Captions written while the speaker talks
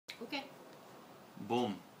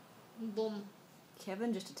Boom. Boom.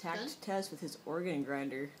 Kevin just attacked Tess with his organ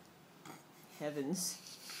grinder. Heavens.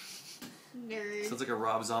 Nerd. Sounds like a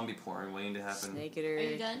Rob Zombie porn waiting to happen. Snake Eater. Are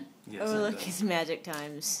you done? Yes, Oh, I'm look, done. it's magic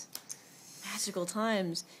times. Magical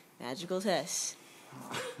times. Magical Tess.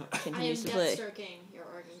 I am Continues to play. deathstroking your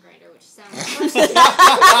organ grinder, which sounds worse when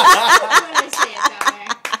I say it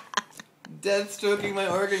that Death stroking my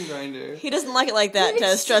organ grinder. He doesn't like it like that,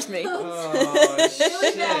 Tess. Trust me. Oh, way. Really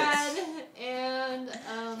shit. bad. And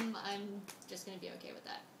I'm just going to be okay with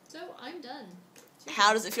that. So, I'm done.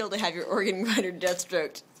 How does it feel to have your organ grinder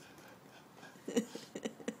deathstroked?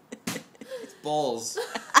 Balls.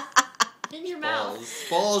 In your mouth.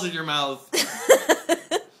 Balls in your mouth.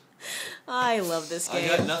 I love this game.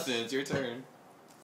 I got nothing. It's your turn.